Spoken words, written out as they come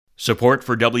Support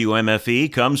for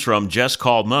WMFE comes from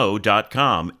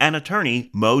JustCallMo.com and attorney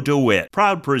Mo DeWitt,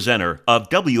 proud presenter of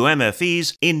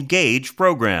WMFE's Engage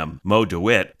program. Mo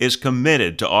DeWitt is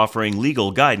committed to offering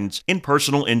legal guidance in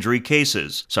personal injury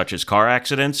cases, such as car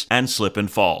accidents and slip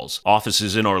and falls.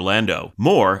 Offices in Orlando.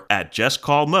 More at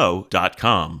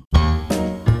JustCallMo.com.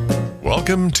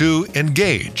 Welcome to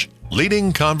Engage,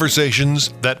 leading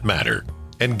conversations that matter.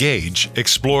 Engage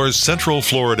explores Central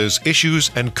Florida's issues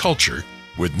and culture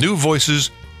with new voices,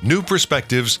 new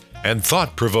perspectives, and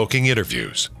thought-provoking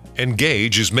interviews.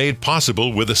 Engage is made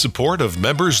possible with the support of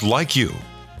members like you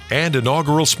and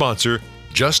inaugural sponsor,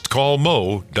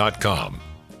 JustCallMo.com.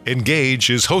 Engage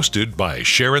is hosted by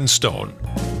Sharon Stone.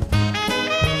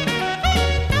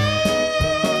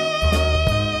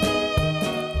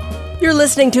 You're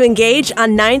listening to Engage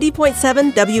on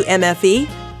 90.7 WMFE.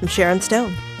 I'm Sharon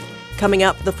Stone. Coming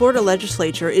up, the Florida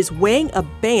legislature is weighing a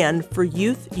ban for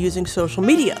youth using social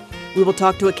media. We will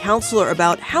talk to a counselor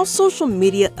about how social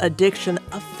media addiction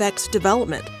affects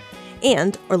development.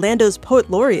 And Orlando's poet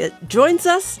laureate joins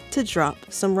us to drop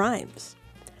some rhymes.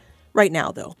 Right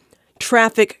now, though,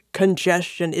 traffic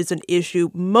congestion is an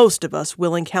issue most of us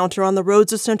will encounter on the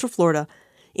roads of Central Florida.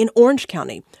 In Orange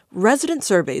County, resident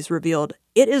surveys revealed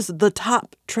it is the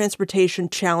top transportation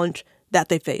challenge that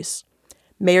they face.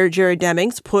 Mayor Jerry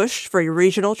Demings pushed for a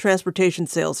regional transportation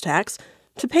sales tax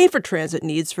to pay for transit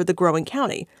needs for the growing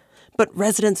county, but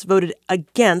residents voted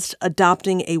against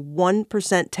adopting a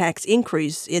 1% tax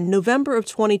increase in November of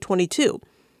 2022.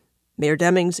 Mayor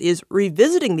Demings is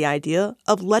revisiting the idea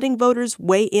of letting voters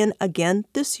weigh in again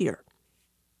this year.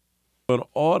 In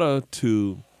order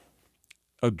to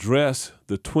address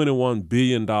the $21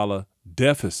 billion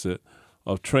deficit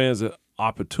of transit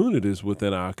opportunities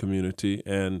within our community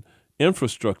and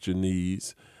infrastructure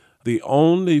needs, the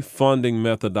only funding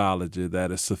methodology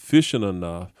that is sufficient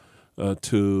enough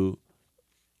to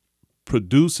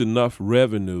produce enough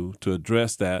revenue to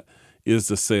address that is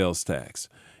the sales tax.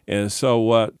 And so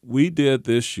what we did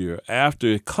this year, after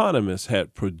economists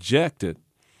had projected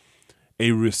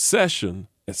a recession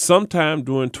at sometime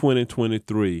during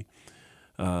 2023,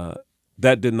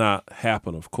 that did not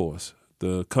happen, of course.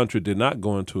 The country did not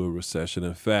go into a recession.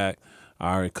 In fact,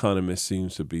 our economy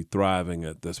seems to be thriving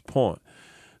at this point.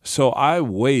 So I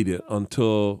waited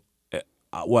until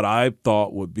what I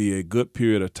thought would be a good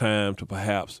period of time to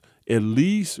perhaps at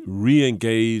least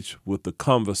re-engage with the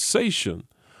conversation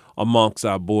amongst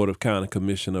our Board of County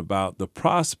Commission about the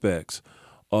prospects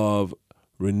of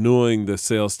renewing the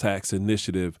sales tax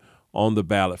initiative on the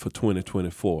ballot for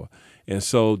 2024. And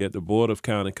so at the Board of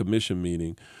County Commission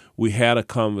meeting, we had a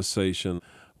conversation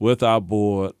with our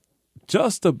board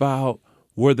just about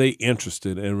were they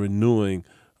interested in renewing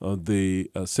the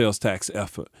sales tax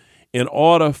effort. In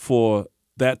order for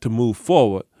that to move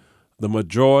forward, the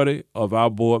majority of our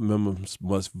board members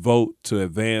must vote to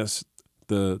advance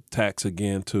the tax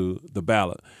again to the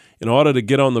ballot. In order to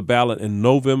get on the ballot in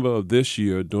November of this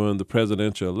year during the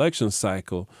presidential election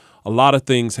cycle, a lot of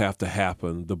things have to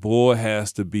happen. The board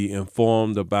has to be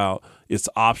informed about its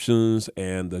options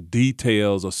and the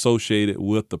details associated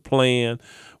with the plan.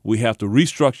 We have to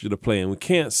restructure the plan. We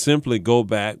can't simply go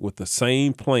back with the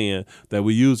same plan that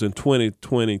we used in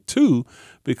 2022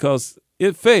 because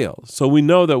it failed. So we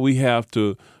know that we have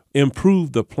to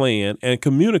improve the plan and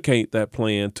communicate that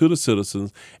plan to the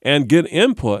citizens and get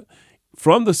input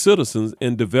from the citizens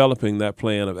in developing that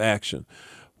plan of action.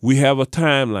 We have a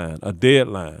timeline, a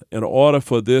deadline. In order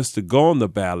for this to go on the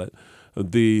ballot,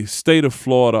 the State of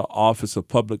Florida Office of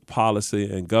Public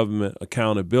Policy and Government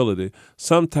Accountability,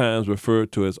 sometimes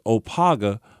referred to as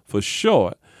OPAGA for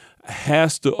short,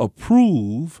 has to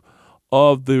approve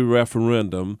of the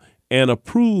referendum and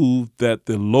approve that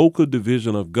the local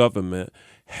division of government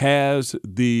has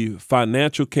the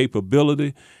financial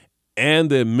capability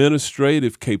and the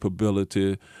administrative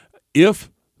capability, if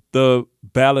the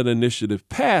ballot initiative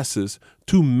passes,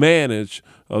 to manage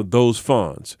those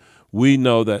funds. We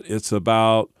know that it's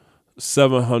about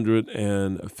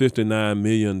 $759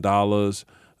 million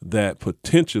that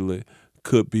potentially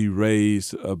could be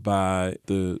raised by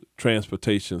the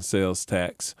transportation sales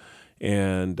tax.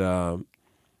 And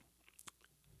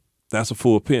that's a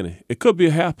full penny. It could be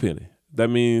a half penny. That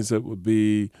means it would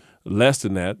be less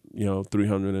than that,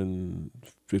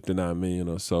 $359 million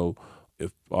or so,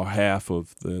 or half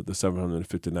of the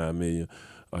 $759 million,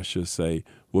 I should say,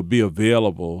 will be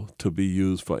available to be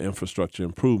used for infrastructure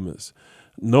improvements.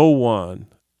 No one,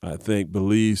 I think,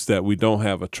 believes that we don't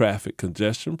have a traffic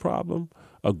congestion problem,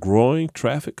 a growing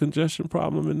traffic congestion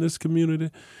problem in this community,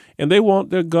 and they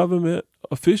want their government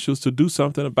officials to do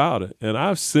something about it. And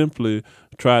I've simply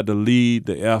tried to lead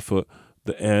the effort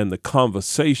and the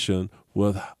conversation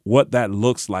with what that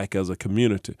looks like as a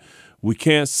community. We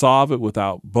can't solve it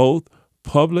without both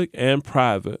public and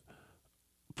private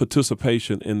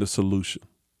participation in the solution.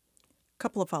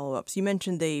 Couple of follow-ups. You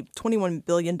mentioned a $21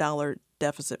 billion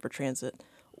deficit for transit.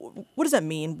 What does that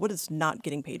mean? What is not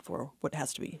getting paid for? What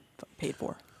has to be paid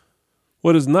for?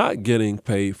 What is not getting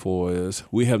paid for is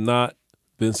we have not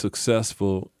been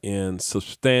successful in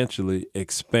substantially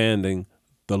expanding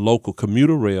the local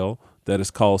commuter rail that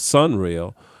is called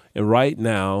SunRail. And right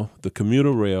now, the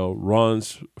commuter rail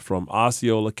runs from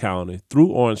Osceola County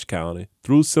through Orange County,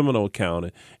 through Seminole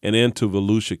County, and into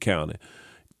Volusia County.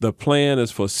 The plan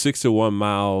is for 61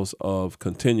 miles of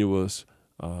continuous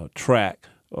track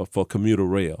for commuter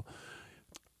rail.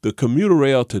 The commuter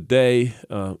rail today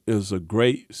is a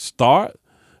great start,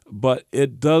 but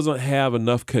it doesn't have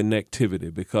enough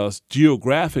connectivity because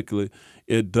geographically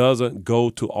it doesn't go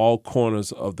to all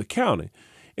corners of the county.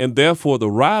 And therefore, the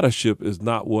ridership is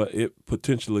not what it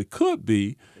potentially could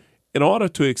be. In order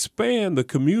to expand the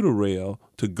commuter rail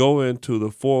to go into the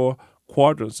 4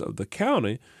 quadrants of the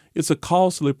county, it's a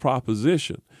costly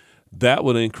proposition. That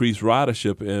would increase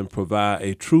ridership and provide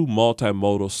a true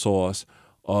multimodal source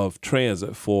of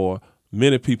transit for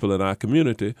many people in our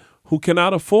community who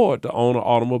cannot afford to own an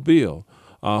automobile,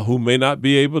 who may not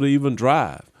be able to even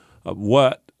drive.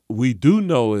 What we do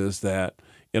know is that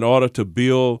in order to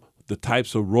build the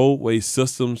types of roadway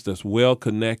systems that's well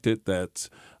connected, that's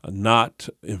not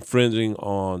infringing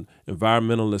on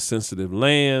environmentally sensitive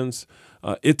lands,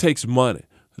 it takes money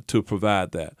to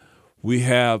provide that. We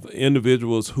have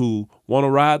individuals who want to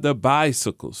ride their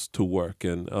bicycles to work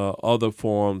and other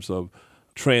forms of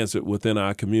transit within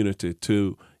our community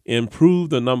to improve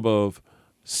the number of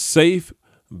safe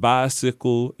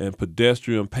bicycle and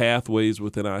pedestrian pathways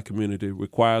within our community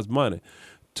requires money.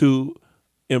 To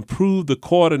improve the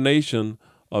coordination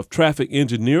of traffic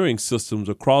engineering systems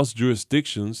across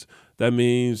jurisdictions, that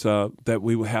means that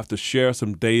we will have to share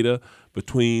some data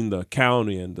between the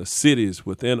county and the cities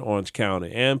within Orange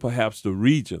County and perhaps the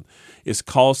region. It's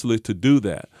costly to do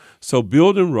that. So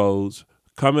building roads,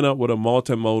 coming up with a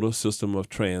multimodal system of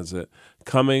transit,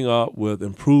 coming up with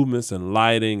improvements in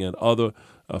lighting and other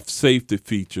safety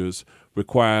features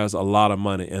requires a lot of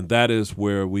money. And that is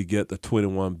where we get the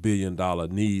 $21 billion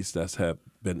needs that have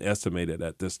been estimated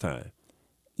at this time.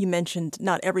 You mentioned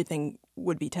not everything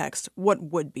would be taxed. What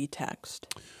would be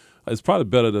taxed? It's probably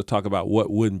better to talk about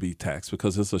what wouldn't be taxed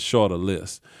because it's a shorter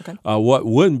list. Okay. What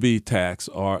wouldn't be taxed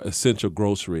are essential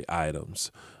grocery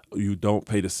items. You don't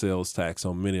pay the sales tax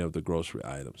on many of the grocery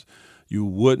items. You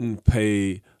wouldn't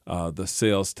pay the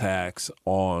sales tax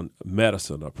on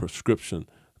medicine or prescription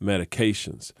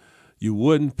medications. You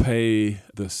wouldn't pay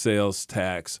the sales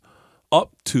tax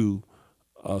up to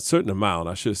a certain amount.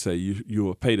 I should say you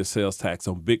will pay the sales tax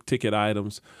on big ticket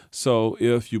items. So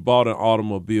if you bought an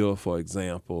automobile, for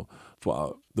example,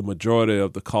 for the majority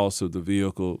of the cost of the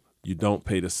vehicle, you don't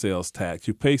pay the sales tax.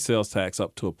 You pay sales tax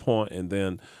up to a point, and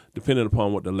then depending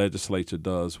upon what the legislature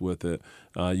does with it,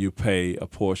 you pay a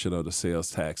portion of the sales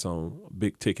tax on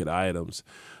big ticket items.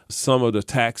 Some of the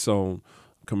tax on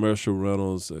commercial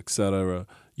rentals, et cetera,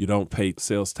 you don't pay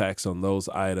sales tax on those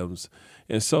items.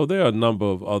 And so there are a number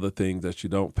of other things that you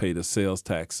don't pay the sales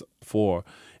tax for.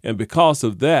 And because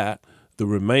of that, the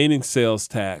remaining sales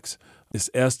tax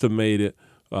is estimated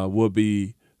will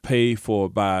be paid for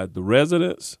by the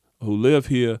residents who live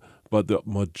here, but the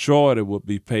majority will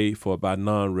be paid for by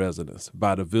non-residents,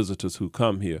 by the visitors who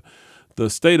come here. The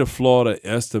state of Florida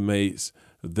estimates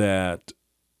that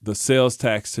the sales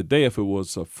tax today, if it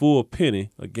was a full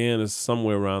penny, again, is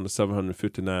somewhere around the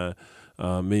 $759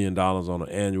 million on an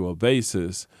annual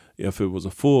basis if it was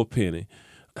a full penny.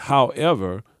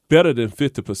 However, better than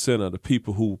 50% of the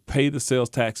people who pay the sales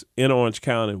tax in Orange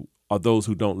County are those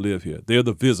who don't live here. They're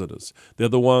the visitors. They're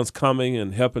the ones coming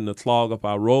and helping to clog up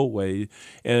our roadway.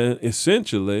 And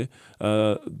essentially,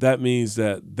 that means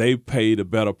that they pay the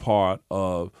better part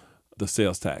of the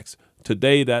sales tax.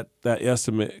 Today, that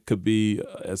estimate could be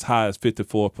as high as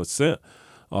 54%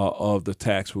 of the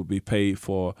tax will be paid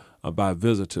for by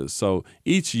visitors. So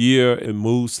each year it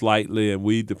moves slightly, and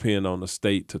we depend on the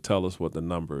state to tell us what the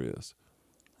number is.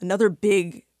 Another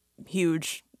big,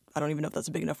 huge, I don't even know if that's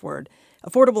a big enough word,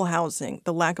 affordable housing,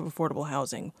 the lack of affordable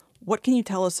housing. What can you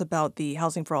tell us about the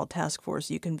Housing for All task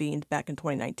force you convened back in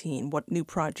 2019? What new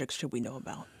projects should we know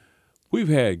about? We've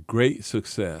had great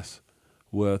success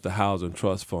with the Housing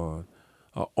Trust Fund.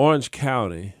 Orange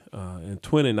County, in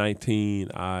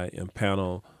 2019, I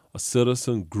impaneled a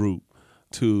citizen group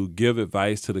to give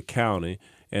advice to the county,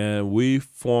 and we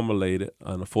formulated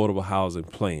an affordable housing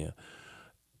plan.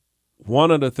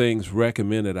 one of the things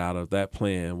recommended out of that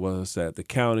plan was that the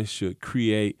county should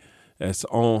create its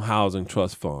own housing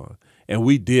trust fund, and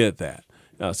we did that.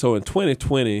 So in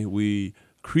 2020, we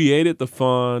created the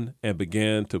fund and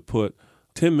began to put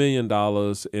 $10 million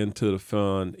into the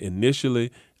fund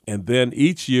initially, and then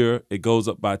each year it goes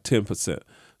up by 10%.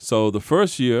 So the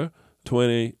first year,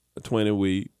 2020,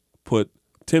 we put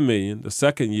 $10 million. The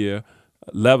second year,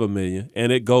 $11 million,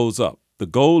 and it goes up. The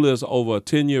goal is over a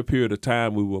 10-year period of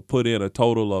time, we will put in a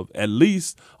total of at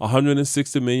least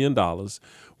 $160 million.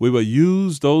 We will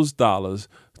use those dollars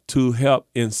to help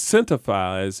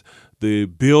incentivize the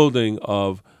building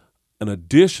of an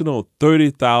additional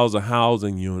 30,000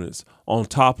 housing units on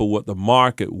top of what the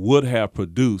market would have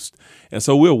produced. And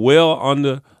so we're well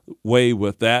underway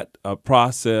with that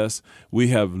process. We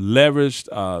have leveraged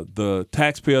the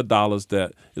taxpayer dollars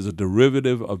that is a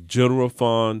derivative of general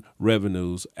fund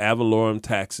revenues, ad valorem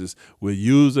taxes, we're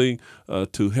using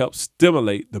to help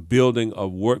stimulate the building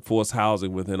of workforce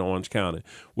housing within Orange County.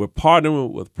 We're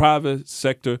partnering with private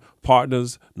sector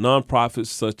partners, nonprofits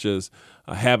such as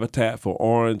Habitat for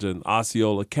Orange and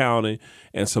Osceola County,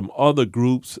 and some other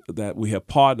groups that we have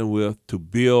partnered with to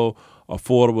build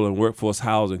affordable and workforce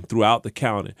housing throughout the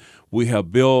county. We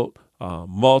have built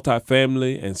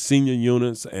multifamily and senior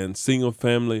units and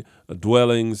single-family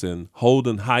dwellings in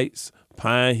Holden Heights,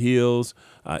 Pine Hills,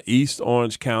 East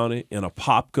Orange County, and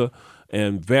Apopka,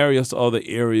 and various other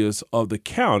areas of the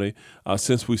county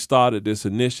since we started this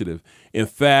initiative. In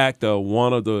fact,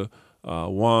 one of the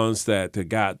ones that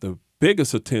got the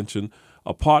biggest attention,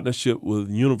 a partnership with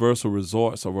Universal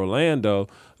Resorts of Orlando.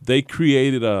 They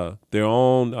created their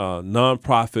own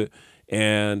nonprofit,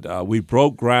 and we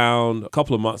broke ground a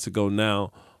couple of months ago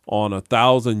now on a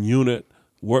 1,000-unit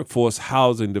workforce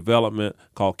housing development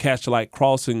called Catchlight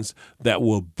Crossings that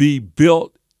will be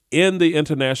built in the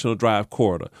International Drive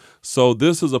Corridor. So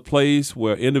this is a place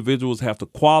where individuals have to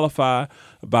qualify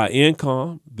by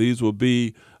income. These will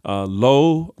be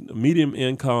low, medium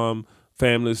income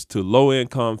families to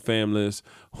low-income families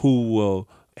who will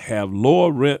have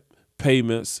lower rent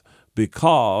payments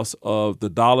because of the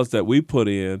dollars that we put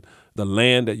in, the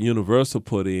land that Universal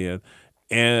put in,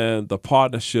 and the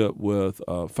partnership with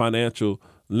financial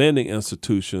lending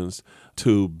institutions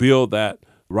to build that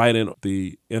right in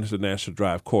the International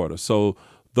Drive Corridor. So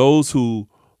those who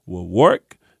will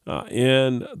work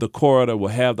in the corridor will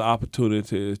have the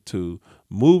opportunity to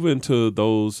move into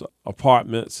those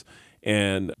apartments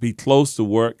and be close to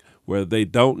work where they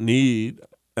don't need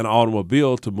an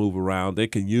automobile to move around. They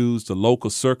can use the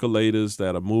local circulators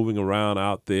that are moving around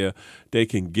out there. They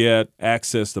can get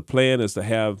access. The plan is to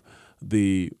have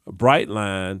the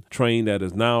Brightline train that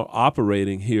is now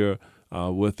operating here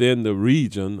within the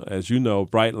region. As you know,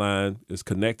 Brightline is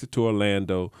connected to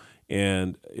Orlando,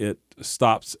 and it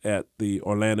stops at the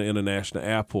Orlando International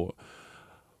Airport.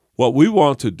 What we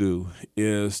want to do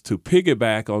is to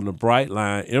piggyback on the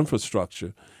Brightline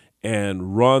infrastructure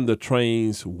and run the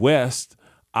trains west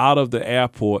out of the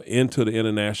airport into the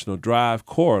International Drive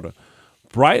Corridor.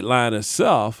 Brightline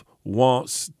itself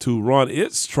wants to run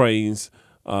its trains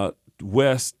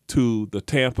west to the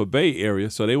Tampa Bay area,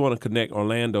 so they want to connect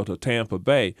Orlando to Tampa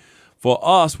Bay. For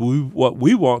us, what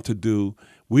we want to do,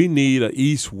 we need an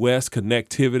east-west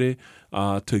connectivity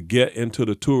to get into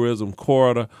the tourism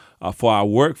corridor for our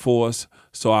workforce.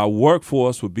 So our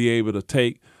workforce will be able to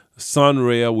take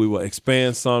Sunrail. We will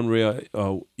expand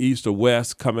Sunrail east or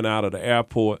west coming out of the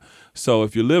airport. So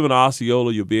if you live in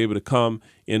Osceola, you'll be able to come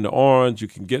into Orange. You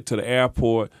can get to the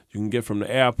airport. You can get from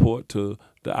the airport to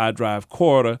the iDrive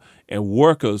corridor, and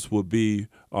workers will be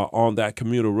on that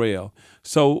commuter rail.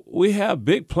 So we have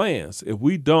big plans. If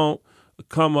we don't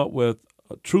come up with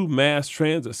a true mass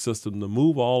transit system to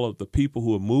move all of the people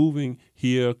who are moving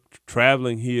here,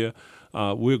 traveling here,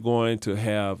 we're going to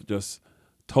have just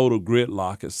total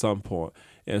gridlock at some point.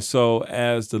 And so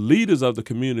as the leaders of the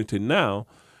community now,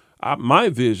 my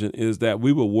vision is that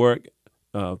we will work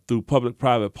through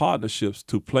public-private partnerships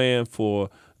to plan for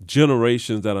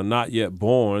generations that are not yet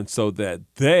born so that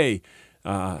they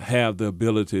have the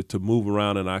ability to move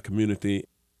around in our community.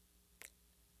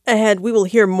 Ahead, we will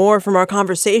hear more from our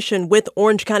conversation with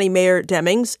Orange County Mayor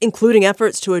Demings, including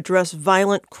efforts to address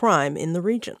violent crime in the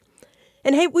region.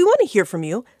 And hey, we want to hear from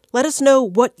you. Let us know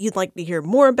what you'd like to hear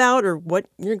more about or what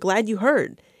you're glad you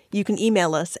heard. You can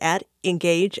email us at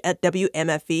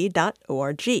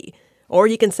engage@wmfe.org, or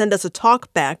you can send us a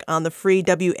talk back on the free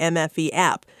WMFE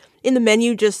app. In the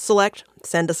menu, just select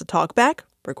Send Us a Talk Back,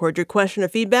 record your question or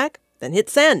feedback, then hit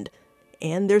send.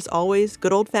 And there's always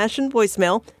good old-fashioned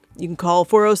voicemail. You can call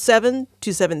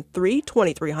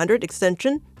 407-273-2300,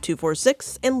 extension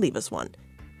 246, and leave us one.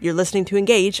 You're listening to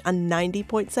Engage on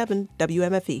 90.7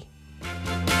 WMFE.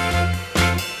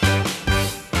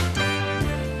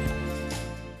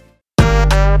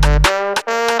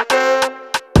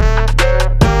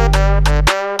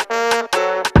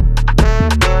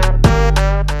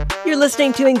 You're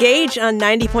listening to Engage on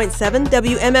 90.7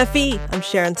 WMFE. I'm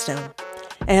Sharon Stone.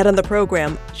 Ahead on the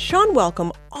program, Sean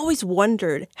Welcome always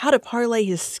wondered how to parlay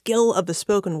his skill of the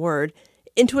spoken word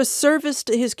into a service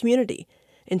to his community.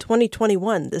 In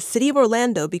 2021, the city of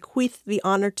Orlando bequeathed the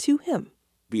honor to him.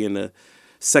 Being the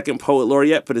second poet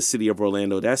laureate for the city of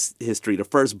Orlando, that's history. The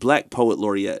first black poet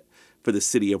laureate for the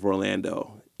city of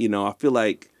Orlando. You know, I feel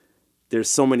like there's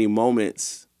so many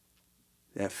moments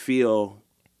that feel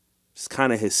just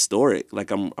kind of historic. Like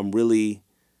I'm really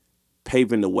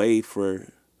paving the way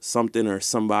for something or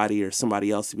somebody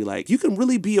else to be like, you can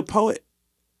really be a poet.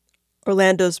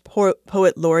 Orlando's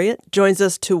poet laureate joins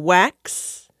us to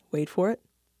wax, wait for it,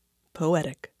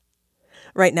 poetic.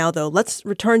 Right now, though, let's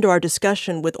return to our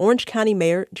discussion with Orange County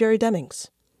Mayor Jerry Demings.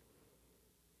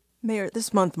 Mayor,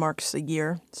 this month marks a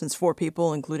year since 4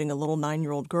 people, including a little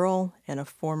 9-year-old girl and a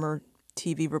former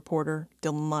TV reporter,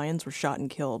 Dylan Lyons, were shot and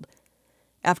killed.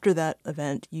 After that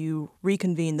event, you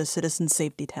reconvened the Citizen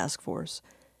Safety Task Force.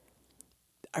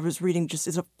 I was reading it's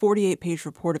a 48-page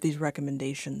report of these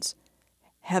recommendations.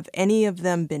 Have any of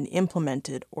them been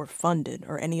implemented or funded,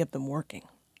 or any of them working?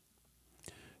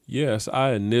 Yes,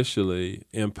 I initially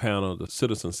impaneled the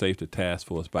Citizen Safety Task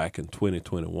Force back in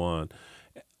 2021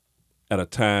 at a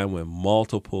time when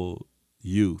multiple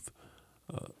youth,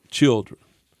 children,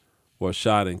 were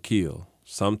shot and killed,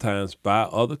 sometimes by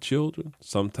other children,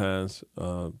 sometimes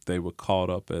they were caught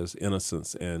up as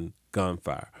innocents in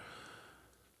gunfire.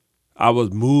 I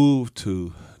was moved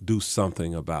to do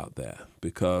something about that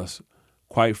because,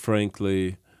 quite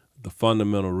frankly, the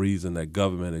fundamental reason that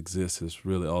government exists is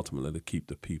really ultimately to keep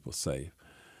the people safe.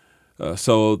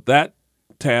 So that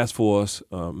task force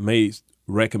made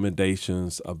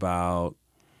recommendations about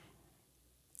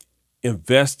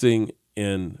investing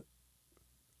in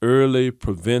early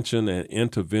prevention and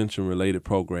intervention related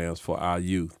programs for our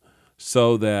youth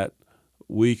so that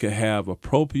we could have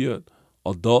appropriate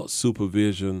adult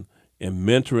supervision and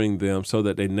mentoring them so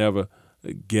that they never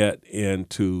get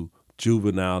into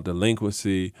juvenile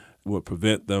delinquency, would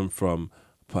prevent them from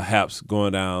perhaps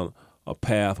going down a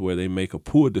path where they make a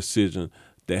poor decision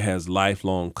that has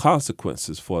lifelong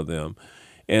consequences for them.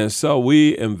 And so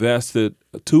we invested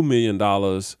 $2 million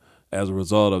as a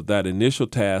result of that initial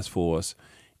task force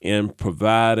in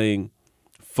providing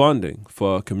funding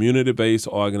for community-based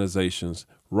organizations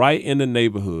right in the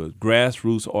neighborhood,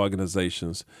 grassroots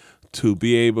organizations, to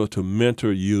be able to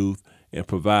mentor youth and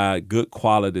provide good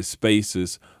quality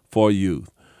spaces for youth.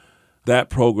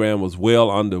 That program was well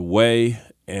underway,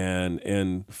 and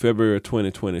in February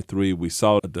 2023, we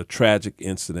saw the tragic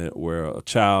incident where a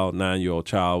child, 9-year-old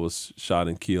child, was shot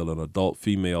and killed, an adult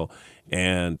female,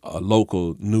 and a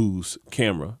local news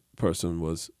camera person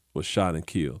was shot and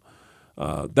killed.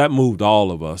 That moved all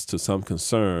of us to some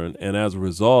concern, and as a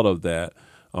result of that,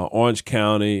 Orange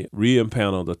County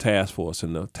re-impaneled the task force,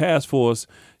 and the task force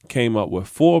came up with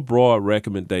 4 broad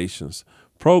recommendations,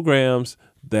 programs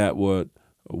that would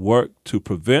work to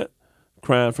prevent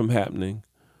crime from happening,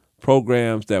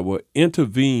 programs that would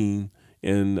intervene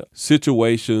in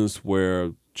situations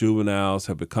where juveniles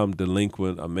have become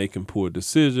delinquent or making poor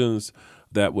decisions,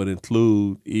 that would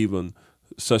include even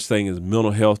such thing as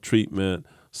mental health treatment,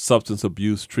 substance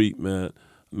abuse treatment,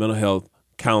 mental health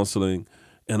counseling,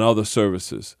 and other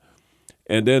services.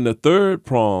 And then the third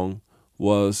prong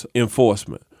was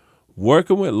enforcement,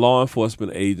 working with law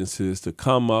enforcement agencies to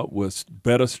come up with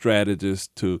better strategies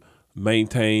to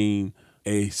maintain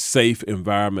a safe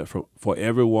environment for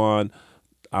everyone.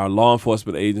 Our law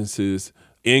enforcement agencies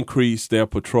increased their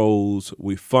patrols.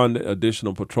 We funded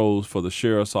additional patrols for the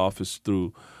sheriff's office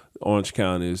through Orange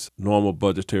County's normal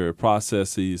budgetary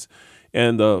processes.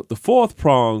 And the fourth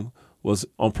prong was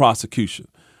on prosecution.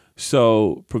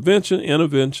 So prevention,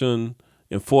 intervention,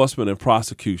 enforcement, and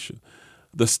prosecution.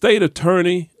 The state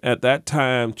attorney at that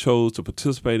time chose to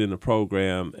participate in the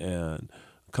program and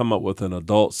come up with an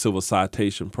adult civil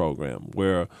citation program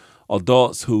where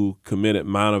adults who committed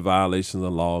minor violations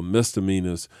of law,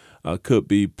 misdemeanors, could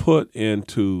be put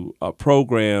into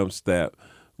programs that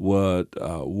would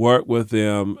work with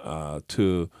them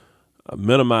to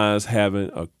minimize having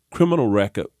a criminal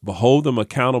record, but hold them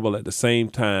accountable at the same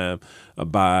time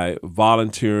by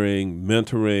volunteering,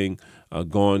 mentoring,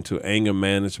 going to anger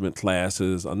management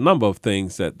classes, a number of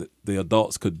things that the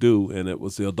adults could do. And it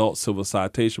was the Adult Civil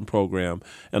Citation Program.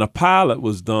 And a pilot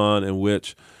was done in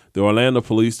which The Orlando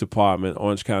Police Department,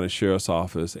 Orange County Sheriff's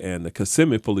Office, and the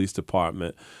Kissimmee Police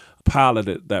Department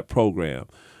piloted that program.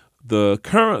 The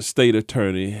current state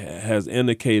attorney has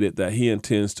indicated that he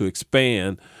intends to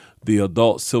expand the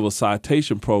adult civil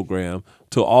citation program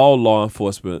to all law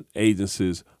enforcement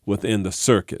agencies within the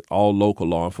circuit, all local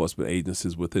law enforcement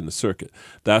agencies within the circuit.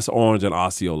 That's Orange and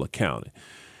Osceola County.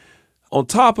 On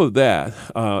top of that,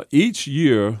 each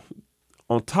year,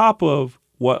 on top of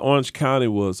what Orange County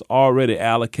was already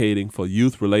allocating for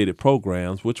youth-related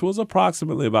programs, which was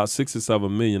approximately about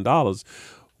 $67 million,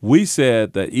 we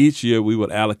said that each year we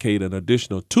would allocate an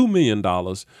additional $2 million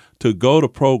to go to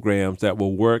programs that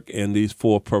will work in these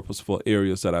 4 purposeful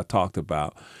areas that I talked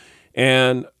about.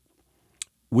 And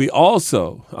we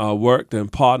also worked in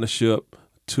partnership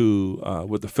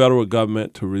with the federal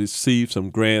government to receive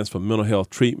some grants for mental health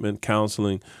treatment,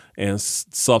 counseling, and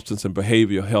substance and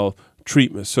behavioral health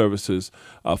treatment services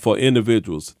for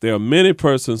individuals. There are many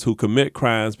persons who commit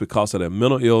crimes because of their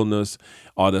mental illness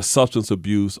or their substance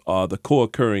abuse or the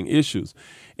co-occurring issues.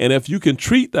 And if you can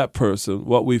treat that person,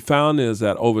 what we found is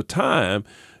that over time,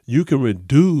 you can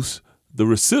reduce the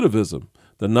recidivism,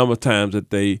 the number of times that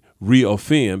they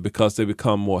reoffend because they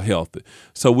become more healthy.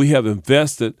 So we have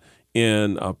invested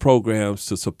in programs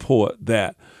to support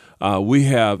that. We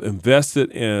have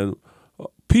invested in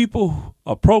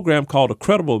a program called a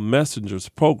Credible Messengers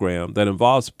program that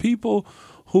involves people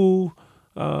who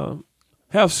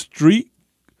have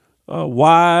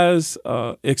street-wise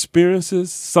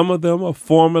experiences. Some of them are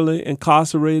formerly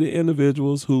incarcerated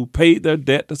individuals who paid their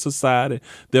debt to society.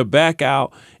 They're back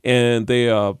out and they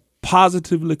are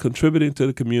positively contributing to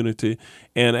the community.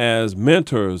 And as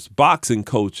mentors, boxing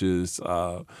coaches,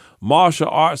 martial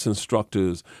arts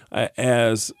instructors,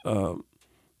 as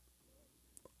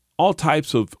all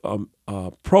types of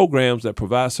programs that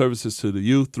provide services to the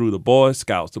youth through the Boy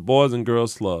Scouts, the Boys and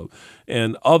Girls Club,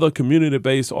 and other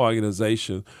community-based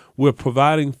organizations. We're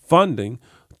providing funding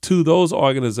to those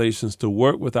organizations to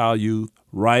work with our youth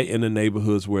right in the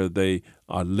neighborhoods where they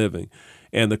are living.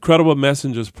 And the Credible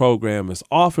Messengers program is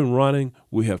off and running.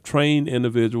 We have trained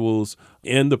individuals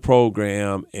in the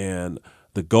program, and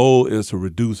the goal is to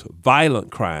reduce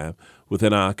violent crime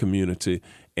within our community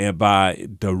and by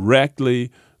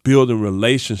directly building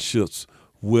relationships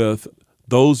with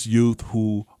those youth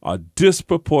who are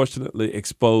disproportionately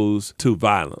exposed to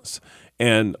violence.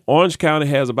 And Orange County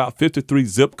has about 53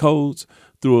 zip codes.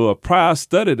 Through a prior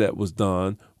study that was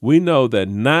done, we know that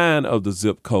 9 of the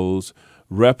zip codes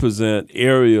represent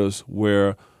areas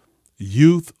where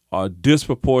youth are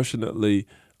disproportionately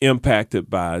impacted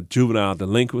by juvenile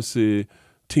delinquency,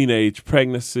 teenage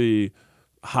pregnancy,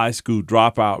 high school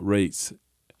dropout rates,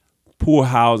 poor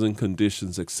housing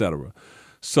conditions, etc.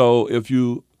 So if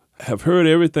you have heard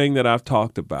everything that I've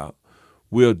talked about,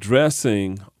 we're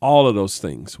addressing all of those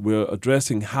things. We're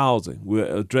addressing housing. We're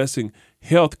addressing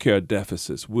healthcare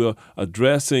deficits. We're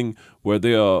addressing where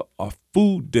there are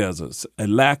food deserts, a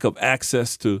lack of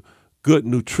access to good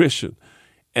nutrition,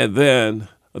 and then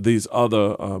these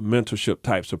other mentorship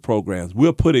types of programs.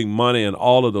 We're putting money in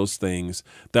all of those things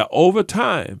that over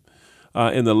time,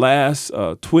 in the last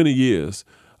 20 years,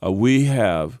 we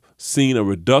have seen a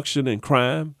reduction in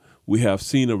crime. We have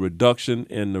seen a reduction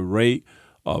in the rate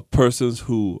of persons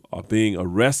who are being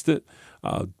arrested,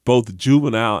 both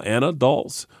juvenile and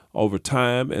adults, over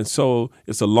time. And so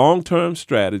it's a long-term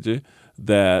strategy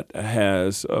that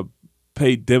has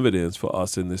paid dividends for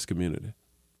us in this community.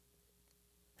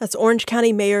 That's Orange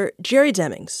County Mayor Jerry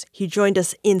Demings. He joined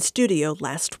us in studio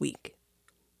last week.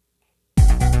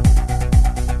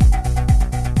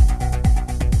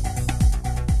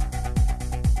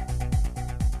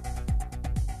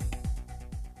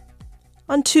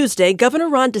 On Tuesday, Governor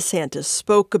Ron DeSantis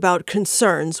spoke about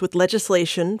concerns with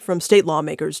legislation from state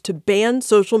lawmakers to ban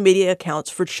social media accounts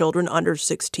for children under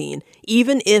 16,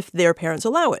 even if their parents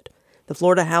allow it. The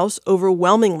Florida House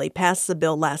overwhelmingly passed the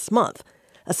bill last month.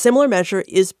 A similar measure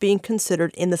is being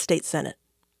considered in the state Senate.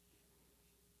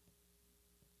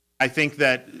 I think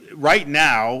that right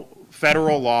now,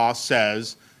 federal law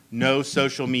says no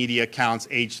social media accounts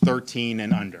age 13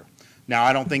 and under. Now,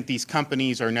 I don't think these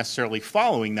companies are necessarily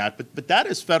following that, but that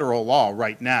is federal law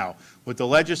right now. What the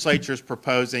legislature is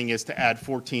proposing is to add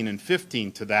 14 and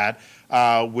 15 to that,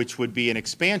 which would be an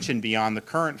expansion beyond the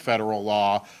current federal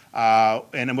law.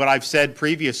 And what I've said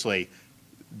previously,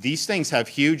 these things have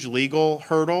huge legal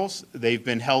hurdles. They've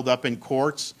been held up in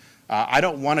courts. I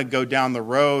don't want to go down the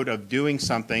road of doing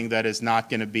something that is not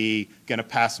going to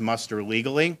pass muster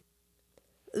legally.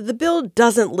 The bill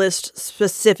doesn't list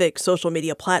specific social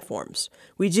media platforms.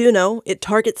 We do know it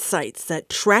targets sites that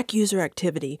track user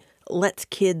activity, lets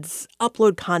kids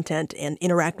upload content and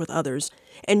interact with others,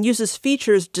 and uses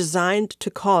features designed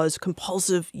to cause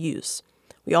compulsive use.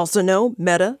 We also know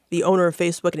Meta, the owner of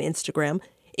Facebook and Instagram,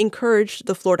 encouraged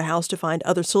the Florida House to find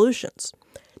other solutions.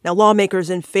 Now, lawmakers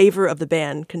in favor of the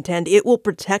ban contend it will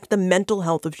protect the mental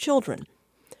health of children.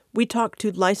 We talked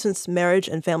to licensed marriage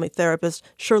and family therapist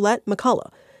Shirlette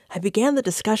McCullough. I began the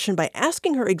discussion by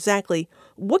asking her exactly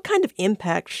what kind of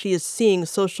impact she is seeing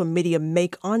social media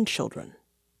make on children.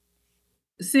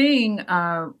 Seeing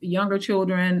younger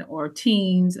children or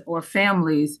teens or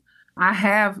families, I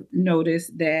have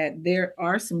noticed that there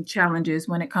are some challenges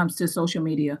when it comes to social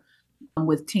media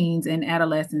with teens and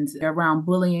adolescents around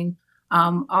bullying,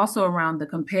 also around the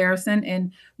comparison,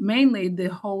 and mainly the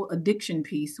whole addiction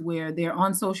piece where they're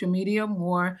on social media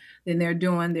more than they're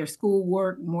doing their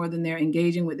schoolwork, more than they're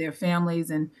engaging with their families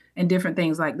and different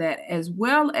things like that, as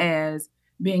well as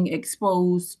being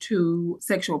exposed to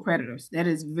sexual predators. That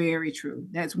is very true.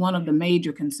 That's one of the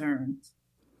major concerns.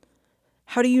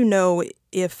 How do you know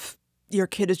if your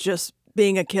kid is just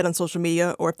being a kid on social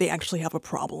media or if they actually have a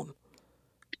problem?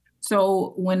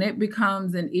 So when it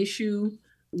becomes an issue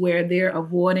where they're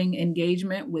avoiding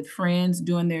engagement with friends,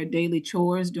 doing their daily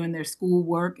chores, doing their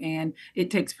schoolwork, and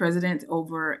it takes precedence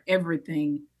over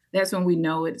everything, that's when we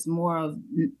know it's more of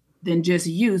than just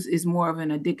use, is more of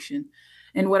an addiction.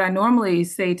 And what I normally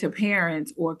say to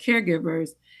parents or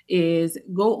caregivers is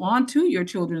go onto your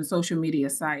children's social media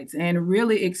sites and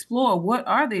really explore what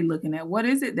are they looking at? What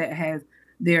is it that has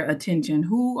their attention?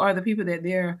 Who are the people that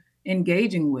they're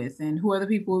engaging with? And who are the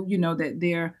people, that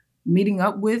they're meeting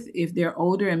up with if they're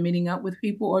older and meeting up with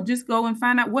people, or just go and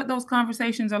find out what those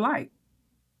conversations are like.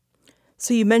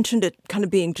 So you mentioned it kind of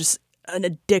being just an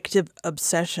addictive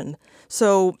obsession.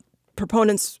 So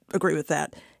proponents agree with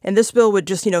that. And this bill would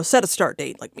just, set a start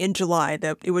date, like in July,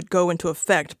 that it would go into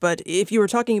effect. But if you were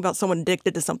talking about someone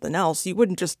addicted to something else, you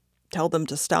wouldn't just tell them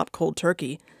to stop cold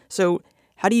turkey. So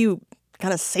how do you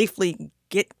kind of safely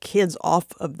get kids off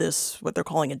of this, what they're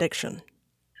calling addiction?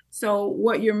 So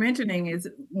what you're mentioning is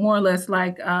more or less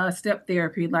like step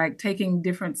therapy, like taking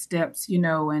different steps,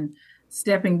 and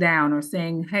stepping down or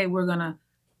saying, hey, we're going to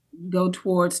go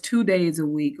towards 2 days a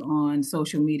week on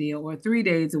social media or 3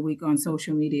 days a week on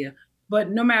social media. But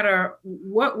no matter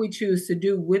what we choose to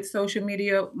do with social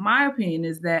media, my opinion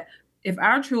is that if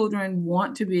our children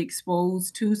want to be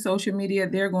exposed to social media,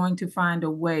 they're going to find a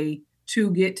way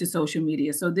to get to social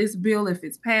media. So this bill, if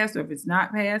it's passed or if it's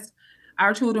not passed,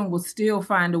 our children will still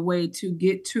find a way to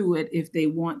get to it if they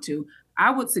want to.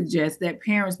 I would suggest that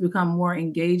parents become more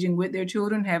engaging with their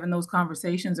children, having those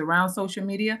conversations around social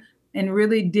media and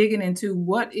really digging into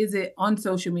what is it on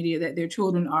social media that their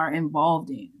children are involved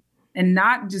in, and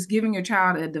not just giving your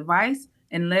child a device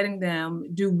and letting them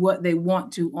do what they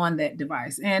want to on that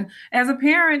device. And as a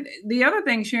parent, the other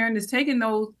thing, Sharon, is taking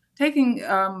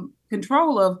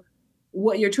control of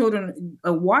what your children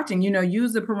are watching.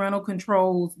 Use the parental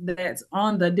controls that's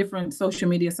on the different social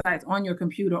media sites, on your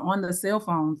computer, on the cell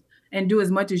phones, and do as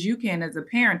much as you can as a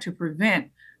parent to prevent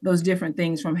those different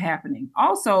things from happening.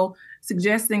 Also,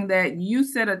 suggesting that you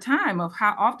set a time of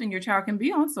how often your child can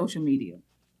be on social media,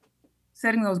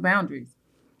 setting those boundaries.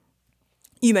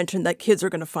 You mentioned that kids are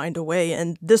going to find a way,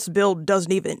 and this bill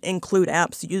doesn't even include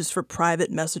apps used for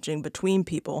private messaging between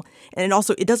people. And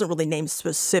it doesn't really name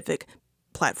specific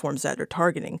platforms that are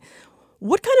targeting.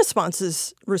 What kind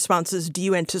of responses do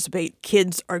you anticipate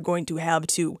kids are going to have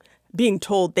to being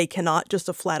told they cannot, just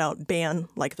a flat out ban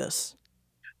like this?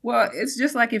 Well, it's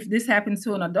just like if this happens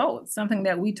to an adult, something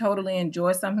that we totally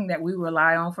enjoy, something that we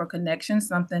rely on for connection,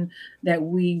 something that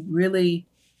we really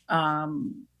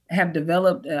have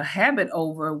developed a habit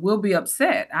over, we'll be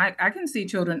upset. I can see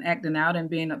children acting out and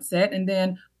being upset. And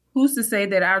then who's to say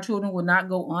that our children will not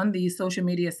go on these social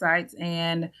media sites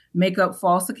and make up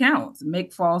false accounts,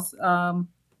 make false,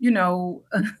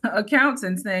 accounts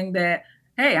and saying that,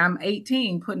 hey, I'm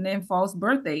 18, putting in false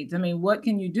birth dates. I mean, what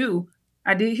can you do?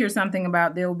 I did hear something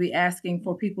about they'll be asking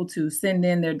for people to send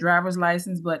in their driver's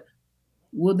license, but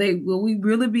will we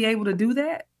really be able to do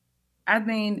that? I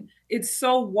mean, it's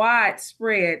so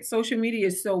widespread. Social media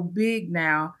is so big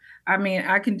now. I mean,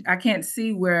 I can't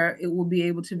see where it will be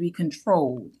able to be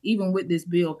controlled, even with this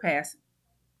bill passing.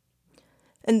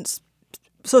 And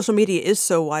social media is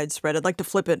so widespread. I'd like to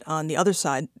flip it on the other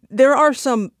side. There are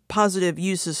some positive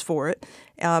uses for it.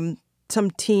 Some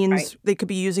teens, right, they could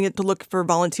be using it to look for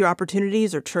volunteer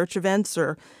opportunities or church events,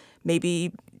 or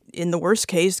maybe, in the worst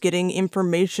case, getting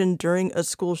information during a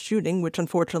school shooting, which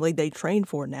unfortunately they train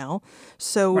for now.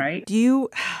 So right, do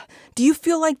you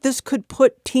feel like this could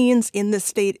put teens in the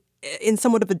state in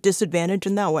somewhat of a disadvantage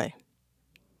in that way?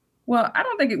 Well, I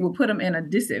don't think it will put them in a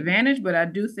disadvantage, but I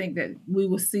do think that we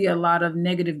will see a lot of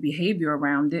negative behavior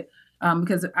around it,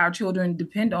 because our children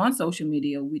depend on social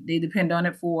media. They depend on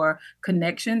it for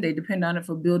connection, they depend on it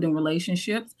for building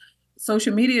relationships.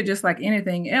 Social media, just like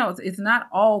anything else, it's not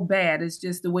all bad, it's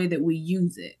just the way that we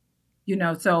use it.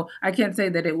 So I can't say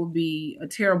that it will be a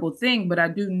terrible thing, but I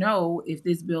do know if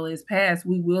this bill is passed,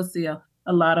 we will see a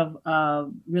lot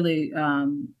of really,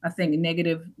 I think,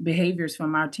 negative behaviors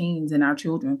from our teens and our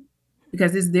children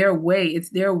because it's their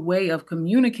way of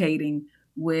communicating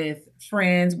with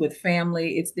friends, with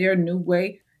family. It's their new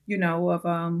way, of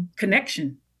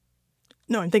connection.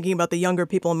 No, I'm thinking about the younger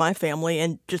people in my family,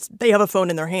 and just they have a phone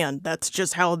in their hand. That's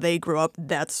just how they grew up.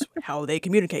 That's how they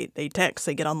communicate. They text,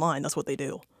 they get online. That's what they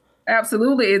do.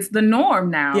 Absolutely. It's the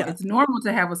norm now. Yeah. It's normal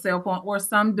to have a cell phone or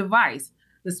some device.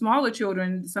 The smaller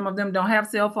children, some of them don't have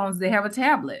cell phones. They have a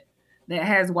tablet that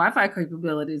has Wi-Fi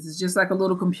capabilities. It's just like a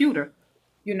little computer.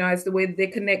 It's the way that they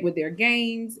connect with their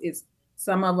games. It's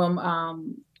some of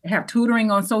them have tutoring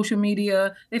on social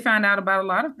media. They find out about a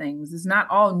lot of things. It's not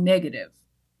all negative.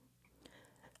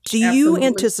 Do you Absolutely.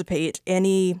 anticipate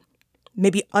any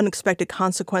maybe unexpected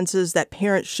consequences that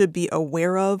parents should be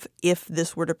aware of if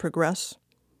this were to progress?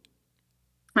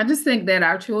 I just think that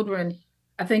our children,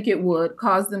 I think it would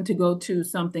cause them to go to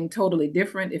something totally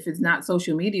different. If it's not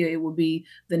social media, it will be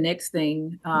the next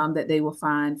thing that they will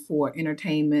find for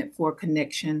entertainment, for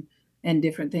connection, and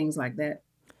different things like that.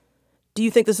 Do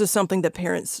you think this is something that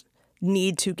parents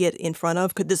need to get in front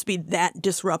of? Could this be that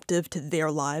disruptive to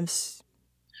their lives?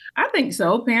 I think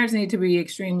so. Parents need to be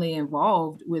extremely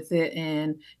involved with it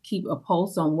and keep a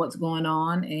pulse on what's going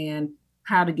on and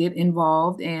how to get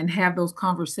involved and have those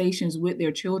conversations with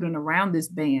their children around this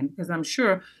ban. Because I'm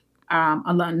sure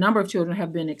a number of children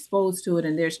have been exposed to it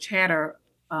and there's chatter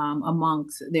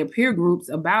amongst their peer groups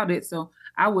about it. So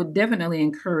I would definitely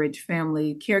encourage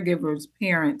family, caregivers,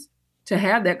 parents to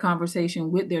have that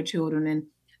conversation with their children and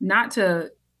not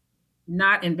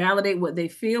invalidate what they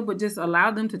feel, but just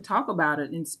allow them to talk about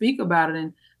it and speak about it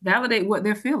and validate what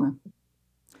they're feeling.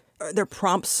 Are there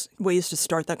prompts, ways to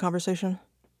start that conversation?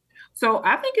 So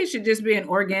I think it should just be an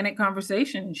organic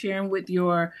conversation, sharing with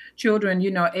your children,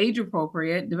 age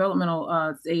appropriate,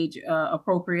 developmental age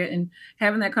appropriate, and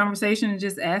having that conversation and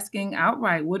just asking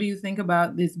outright, what do you think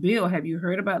about this bill? Have you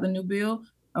heard about the new bill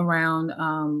around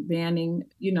banning,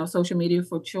 social media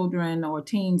for children or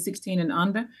teens 16 and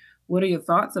under? What are your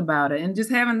thoughts about it? And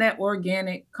just having that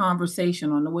organic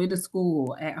conversation on the way to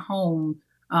school, at home,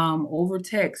 over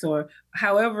text, or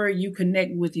however you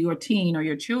connect with your teen or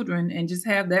your children, and just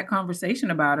have that conversation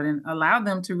about it and allow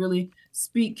them to really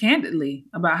speak candidly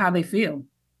about how they feel.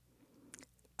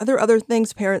 Are there other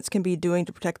things parents can be doing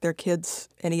to protect their kids?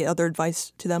 Any other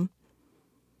advice to them?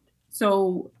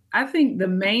 So I think the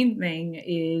main thing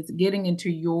is getting into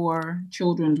your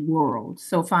children's world.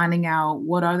 So finding out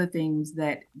what are the things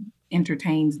that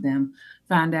entertains them,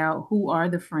 find out who are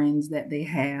the friends that they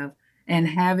have, and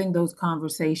having those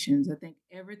conversations. I think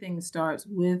everything starts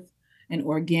with an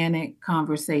organic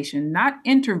conversation, not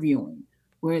interviewing,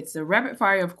 where it's a rapid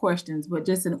fire of questions, but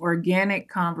just an organic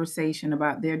conversation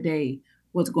about their day,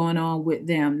 what's going on with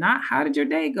them. Not how did your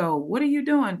day go? What are you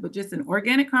doing? But just an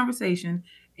organic conversation,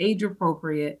 age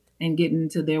appropriate, and getting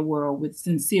into their world with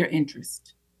sincere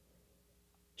interest.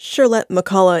 Charlotte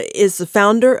McCullough is the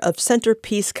founder of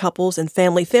Centerpiece Couples and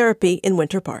Family Therapy in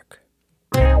Winter Park.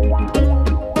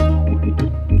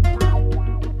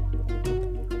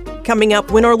 Coming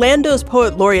up, when Orlando's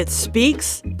Poet Laureate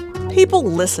speaks, people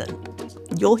listen.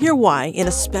 You'll hear why in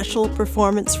a special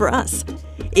performance for us.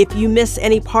 If you miss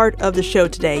any part of the show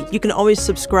today, you can always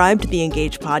subscribe to the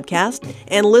Engage podcast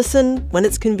and listen when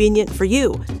it's convenient for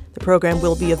you. The program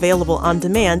will be available on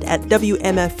demand at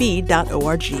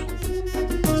wmfe.org.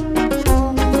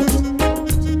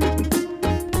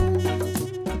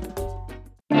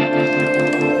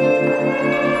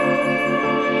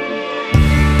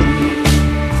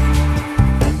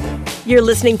 You're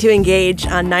listening to Engage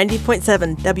on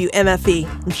 90.7 WMFE.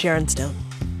 I'm Sharon Stone.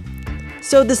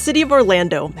 So the city of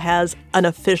Orlando has an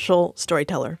official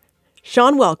storyteller.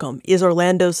 Sean Welcome is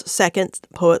Orlando's second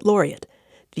Poet Laureate.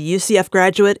 The UCF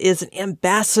graduate is an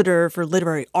ambassador for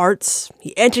literary arts.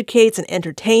 He educates and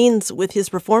entertains with his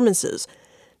performances.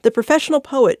 The professional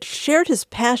poet shared his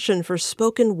passion for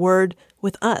spoken word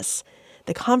with us.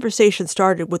 The conversation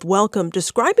started with Welcome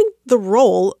describing the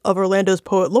role of Orlando's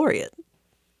Poet Laureate.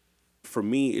 For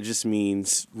me, it just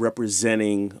means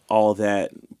representing all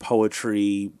that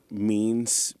poetry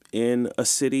means in a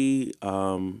city,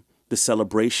 the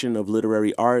celebration of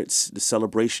literary arts, the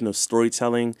celebration of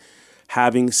storytelling,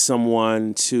 having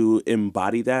someone to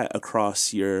embody that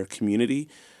across your community.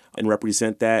 and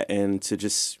represent that, and to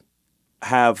just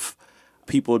have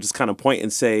people just kind of point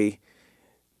and say,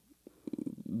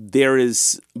 there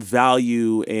is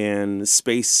value and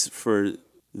space for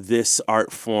this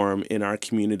art form in our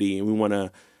community, and we want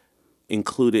to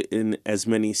include it in as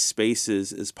many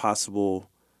spaces as possible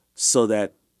so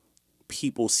that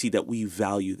people see that we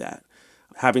value that.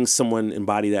 Having someone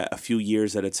embody that a few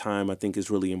years at a time, I think, is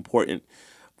really important,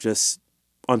 just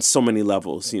on so many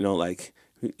levels, like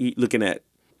looking at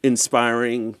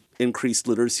inspiring increased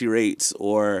literacy rates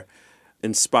or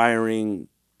inspiring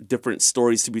different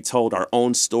stories to be told, our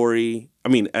own story. I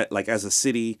mean, like as a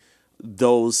city,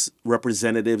 those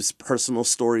representatives' personal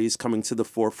stories coming to the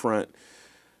forefront.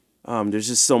 There's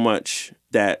just so much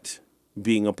that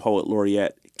being a poet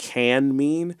laureate can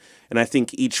mean. And I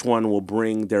think each one will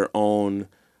bring their own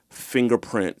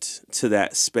fingerprint to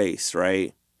that space,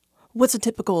 right? What's a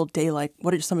typical day like?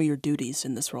 What are some of your duties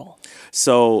in this role?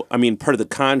 So, I mean, per the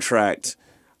contract,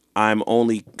 I'm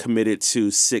only committed to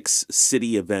 6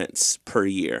 city events per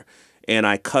year. And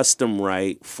I custom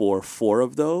write for 4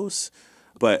 of those.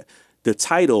 But the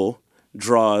title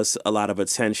draws a lot of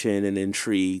attention and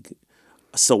intrigue.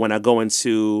 So when I go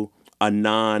into a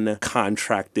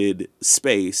non-contracted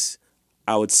space,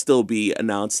 I would still be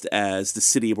announced as the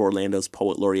City of Orlando's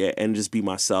Poet Laureate and just be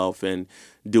myself and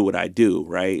do what I do,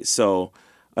 right? So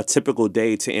a typical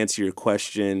day, to answer your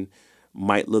question,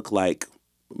 might look like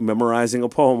memorizing a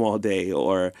poem all day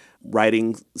or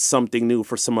writing something new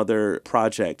for some other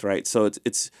project, right? So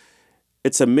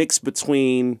it's a mix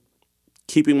between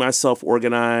keeping myself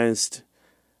organized,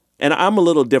 and I'm a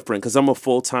little different because I'm a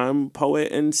full-time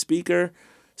poet and speaker.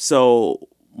 So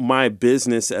my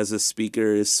business as a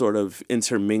speaker is sort of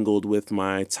intermingled with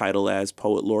my title as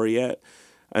Poet Laureate.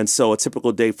 And so a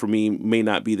typical day for me may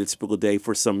not be the typical day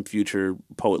for some future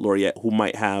Poet Laureate who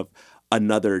might have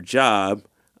another job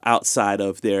outside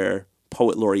of their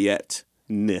Poet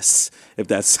Laureate-ness, if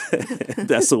that's if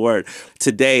that's the word.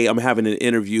 Today, I'm having an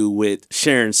interview with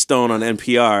Sharon Stone on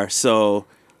NPR. So,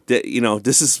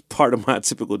 this is part of my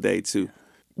typical day, too.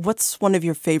 What's one of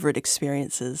your favorite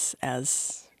experiences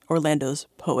as Orlando's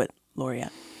Poet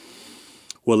Laureate?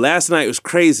 Well, last night was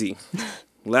crazy.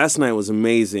 Last night was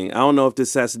amazing. I don't know if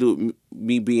this has to do with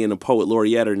me being a Poet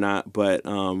Laureate or not, but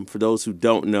for those who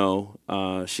don't know,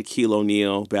 Shaquille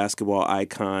O'Neal, basketball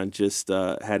icon, just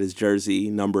had his jersey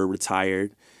number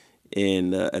retired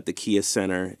at the Kia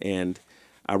Center, and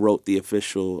I wrote the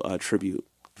official tribute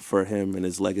for him and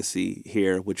his legacy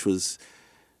here, which was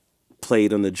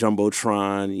played on the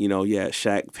Jumbotron.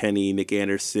 Shaq, Penny, Nick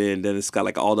Anderson. Then it's got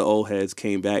like all the old heads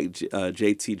came back,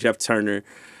 JT, Jeff Turner,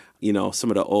 some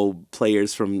of the old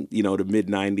players from, the mid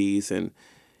 90s.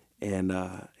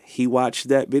 And he watched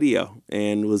that video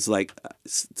and was like,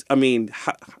 I mean,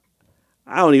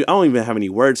 I don't even have any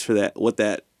words for that, what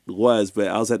that was, but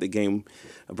I was at the game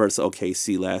versus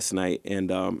OKC last night.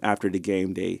 And after the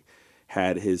game, they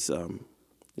had his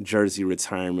jersey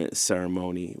retirement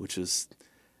ceremony, which was,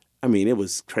 it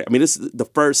was crazy. This is the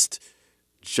first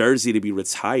jersey to be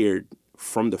retired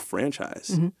from the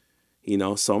franchise,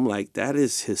 so I'm like, that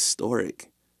is historic,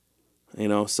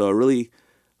 so really,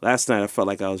 last night I felt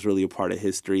like I was really a part of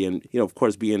history. And, of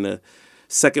course, being the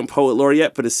second Poet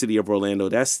Laureate for the City of Orlando,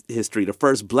 that's history. The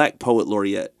first Black Poet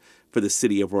Laureate for the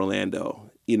City of Orlando.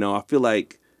 I feel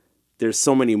like there's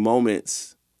so many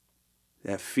moments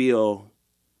that feel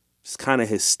just kind of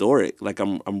historic. Like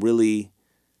I'm really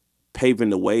paving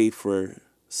the way for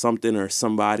something or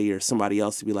somebody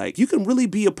else to be like, you can really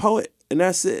be a poet, and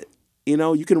that's it.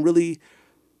 You can really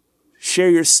share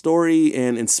your story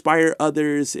and inspire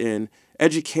others and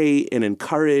educate and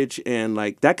encourage, and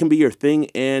like that can be your thing,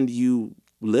 and you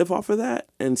live off of that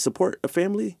and support a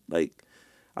family. Like,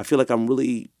 I feel like I'm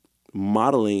really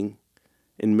modeling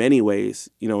in many ways,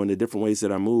 in the different ways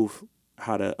that I move,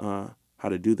 how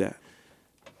to do that.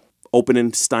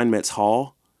 Opening Steinmetz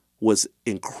Hall was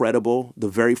incredible. The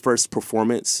very first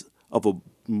performance of a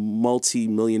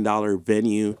multi-million-dollar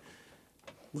venue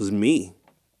was me.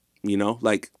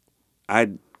 Like,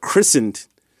 I christened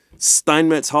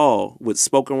Steinmetz Hall with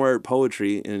spoken word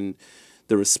poetry, and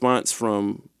the response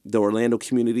from the Orlando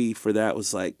community for that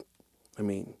was like,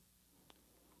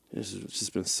 it's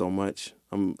just been so much.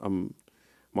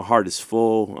 My heart is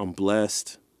full. I'm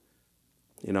blessed.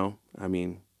 I don't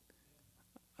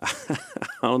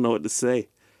know what to say.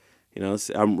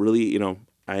 I'm really,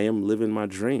 I am living my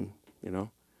dream.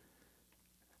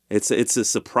 It's a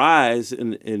surprise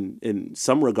in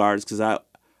some regards, because I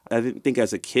didn't think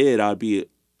as a kid I'd be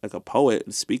like a poet,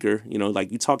 a speaker,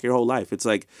 like you talk your whole life. It's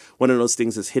like one of those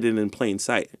things that's hidden in plain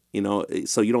sight,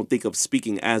 so you don't think of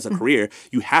speaking as a career.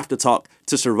 You have to talk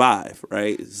to survive,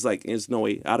 right? It's like there's no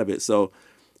way out of it. So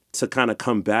to kind of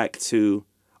come back to,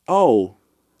 oh,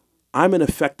 I'm an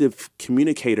effective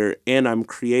communicator and I'm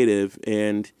creative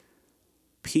and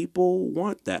people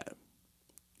want that.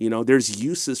 There's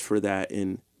uses for that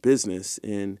in business,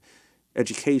 in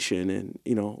education, and,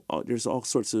 there's all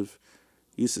sorts of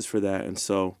uses for that. And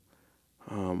so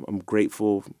I'm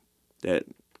grateful that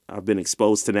I've been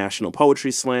exposed to National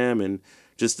Poetry Slam and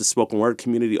just the spoken word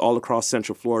community all across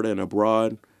Central Florida and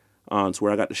abroad, to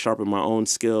where I got to sharpen my own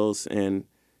skills. And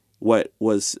what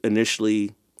was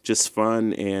initially just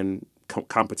fun and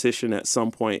competition at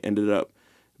some point ended up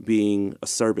being a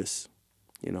service,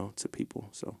 to people.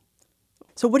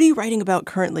 So what are you writing about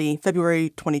currently, February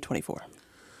 2024?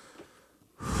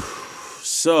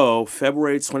 So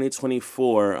February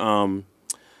 2024, I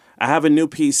have a new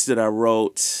piece that I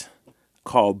wrote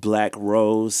called Black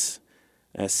Rose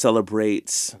that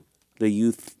celebrates the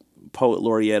Youth Poet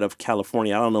Laureate of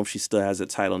California. I don't know if she still has a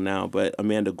title now, but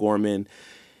Amanda Gorman,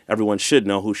 everyone should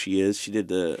know who she is. She did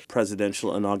the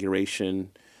presidential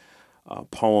inauguration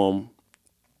poem,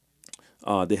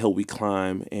 The Hill We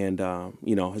Climb, and,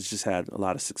 has just had a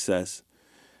lot of success.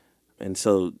 And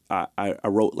so I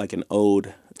wrote like an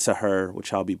ode to her,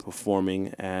 which I'll be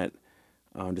performing at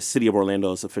the City of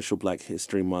Orlando's official Black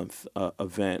History Month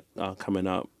event coming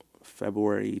up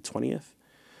February 20th.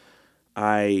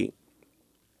 I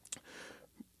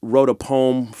wrote a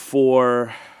poem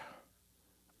for,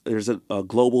 there's a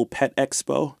global pet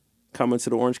expo coming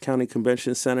to the Orange County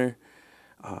Convention Center.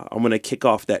 I'm going to kick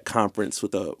off that conference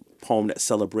with a poem that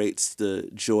celebrates the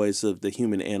joys of the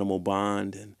human-animal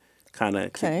bond and kind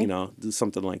of, do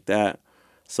something like that.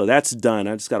 So that's done.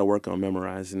 I just got to work on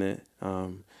memorizing it.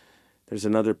 There's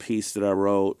another piece that I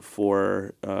wrote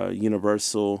for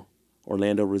Universal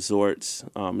Orlando Resorts.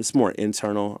 It's more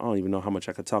internal. I don't even know how much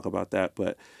I could talk about that.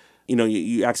 But,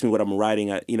 you asked me what I'm writing.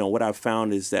 What I've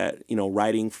found is that,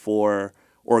 writing for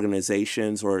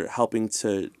organizations or helping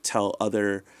to tell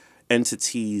other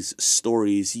entities'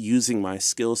 stories using my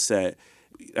skill set,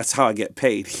 that's how I get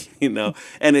paid,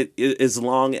 And it as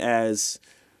long as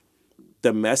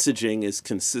the messaging is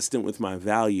consistent with my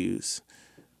values,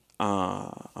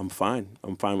 I'm fine.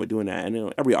 I'm fine with doing that.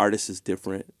 And every artist is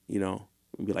different, and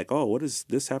be like, oh, what does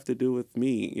this have to do with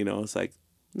me? It's like,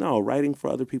 no, writing for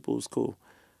other people is cool.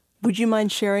 Would you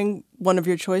mind sharing one of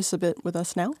your choice a bit with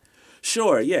us now?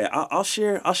 Sure, yeah. I'll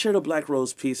share the Black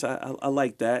Rose piece. I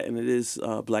like that, and it is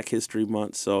Black History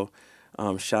Month, so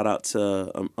shout out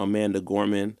to Amanda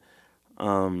Gorman.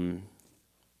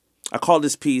 I call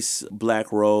this piece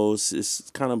Black Rose. It's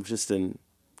kind of just an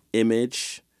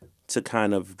image to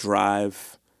kind of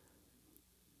drive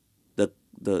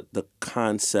the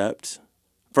concept.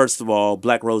 First of all,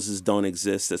 black roses don't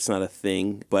exist. That's not a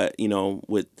thing. But,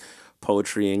 with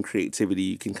poetry and creativity,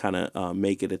 you can kind of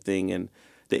make it a thing. And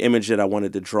the image that I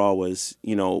wanted to draw was,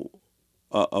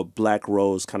 a black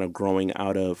rose kind of growing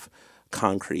out of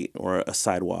concrete or a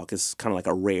sidewalk. It's kind of like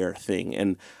a rare thing.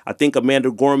 And I think Amanda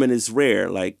Gorman is rare.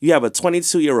 Like, you have a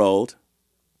 22-year-old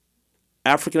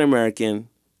African-American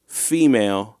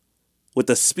female with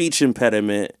a speech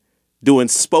impediment doing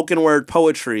spoken word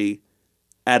poetry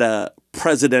at a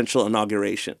presidential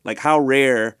inauguration. Like, how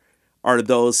rare are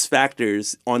those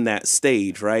factors on that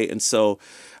stage, right? And so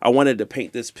I wanted to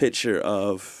paint this picture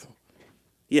of,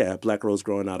 black rose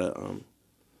growing out of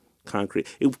concrete.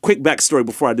 Quick backstory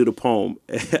before I do the poem.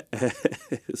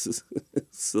 This is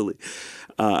silly.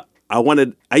 I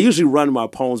usually run my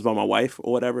poems by my wife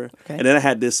or whatever. Okay. And then I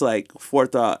had this like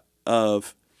forethought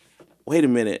of, wait a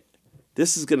minute,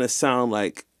 this is going to sound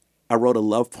like I wrote a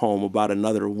love poem about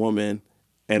another woman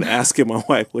and asking my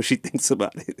wife what she thinks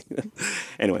about it.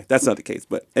 Anyway, that's not the case.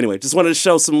 But anyway, just wanted to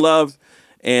show some love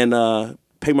and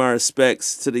pay my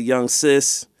respects to the young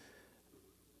sis.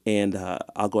 And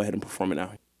I'll go ahead and perform it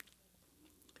now.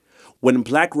 When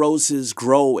black roses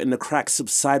grow in the cracks of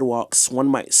sidewalks, one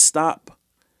might stop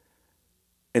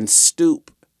and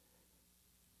stoop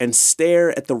and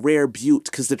stare at the rare beaut,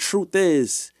 because the truth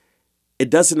is, it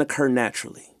doesn't occur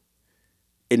naturally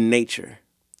in nature,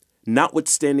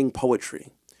 notwithstanding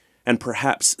poetry and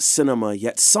perhaps cinema,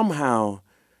 yet somehow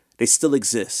they still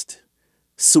exist,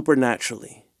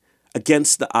 supernaturally,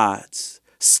 against the odds,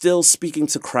 still speaking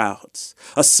to crowds,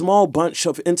 a small bunch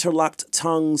of interlocked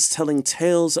tongues telling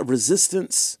tales of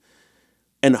resistance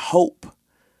and hope,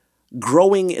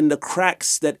 growing in the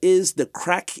cracks that is the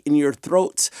crack in your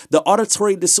throat, the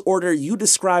auditory disorder you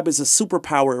describe as a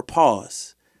superpower.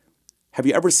 Pause. Have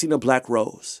you ever seen a black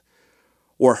rose?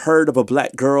 or heard of a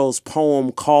black girl's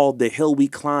poem called The Hill We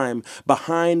Climb,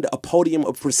 behind a podium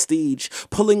of prestige,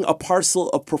 pulling a parcel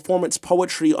of performance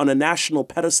poetry on a national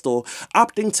pedestal,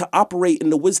 opting to operate in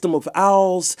the wisdom of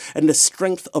owls and the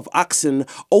strength of oxen,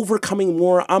 overcoming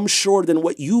more, I'm sure, than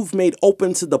what you've made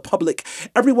open to the public.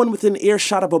 Everyone within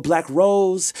earshot of a black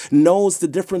rose knows the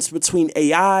difference between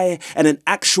AI and an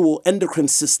actual endocrine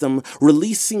system,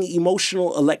 releasing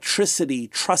emotional electricity.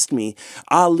 Trust me,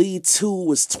 Ali too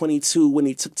was 22 when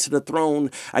he took to the throne.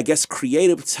 I guess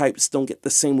creative types don't get the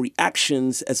same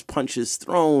reactions as punches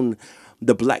thrown.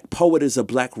 The black poet is a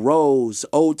black rose,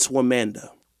 ode to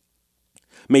Amanda.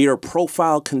 May your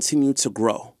profile continue to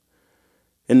grow.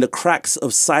 In the cracks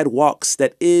of sidewalks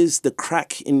that is the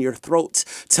crack in your throat,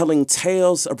 telling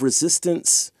tales of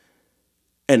resistance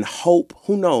and hope.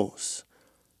 Who knows?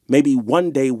 Maybe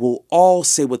one day we'll all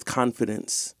say with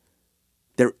confidence,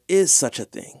 there is such a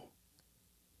thing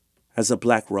as a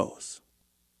black rose.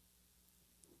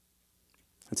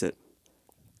 That's it.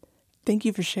 Thank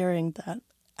you for sharing that.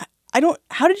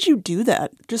 How did you do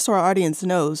that? Just so our audience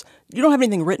knows, you don't have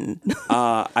anything written.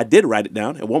 I did write it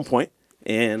down at one point,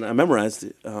 and I memorized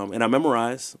it. And I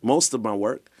memorized most of my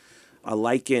work. I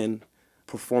liken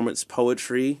performance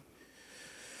poetry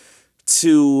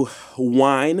to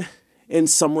wine in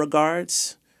some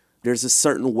regards. There's a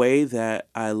certain way that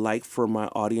I like for my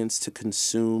audience to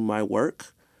consume my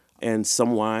work, and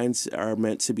some wines are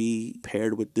meant to be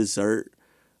paired with dessert.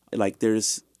 Like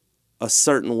there's a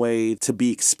certain way to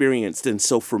be experienced. And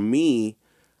so for me,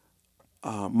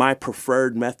 my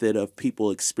preferred method of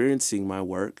people experiencing my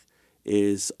work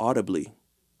is audibly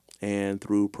and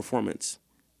through performance.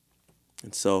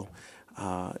 And so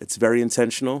it's very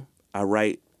intentional. I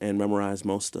write and memorize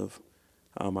most of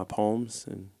my poems,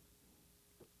 and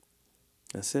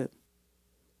that's it.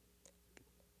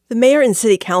 The mayor and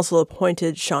city council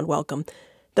appointed Sean Welcome.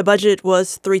 The budget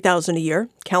was $3,000 a year.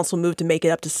 Council moved to make it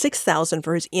up to $6,000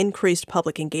 for his increased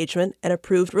public engagement and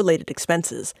approved related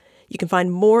expenses. You can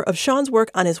find more of Sean's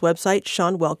work on his website,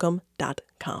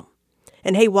 seanwelcome.com.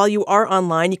 And hey, while you are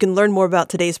online, you can learn more about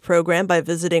today's program by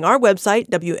visiting our website,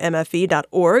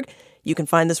 wmfe.org. You can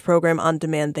find this program on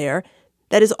demand there.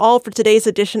 That is all for today's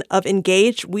edition of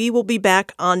Engage. We will be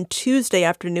back on Tuesday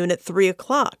afternoon at 3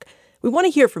 o'clock. We want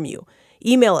to hear from you.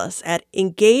 Email us at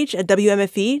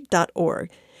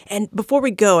engage@wmfe.org. And before we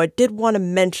go, I did want to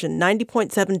mention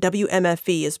 90.7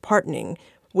 WMFE is partnering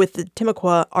with the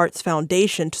Timucua Arts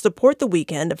Foundation to support the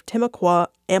weekend of Timucua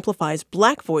Amplifies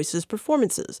Black Voices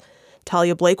performances.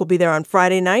 Talia Blake will be there on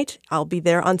Friday night. I'll be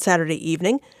there on Saturday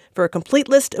evening. For a complete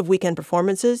list of weekend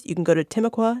performances, you can go to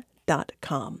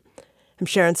timucua.com. I'm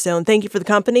Sharon Stone. Thank you for the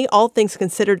company. All Things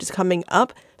Considered is coming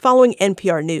up following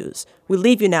NPR News. We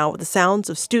leave you now with the sounds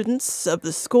of students of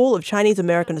the School of Chinese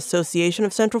American Association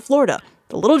of Central Florida.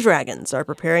 The Little Dragons are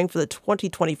preparing for the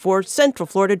 2024 Central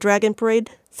Florida Dragon Parade,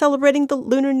 celebrating the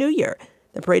Lunar New Year.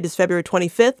 The parade is February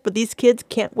 25th, but these kids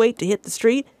can't wait to hit the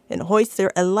street and hoist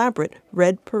their elaborate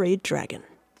red parade dragon.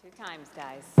 2 times,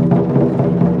 guys.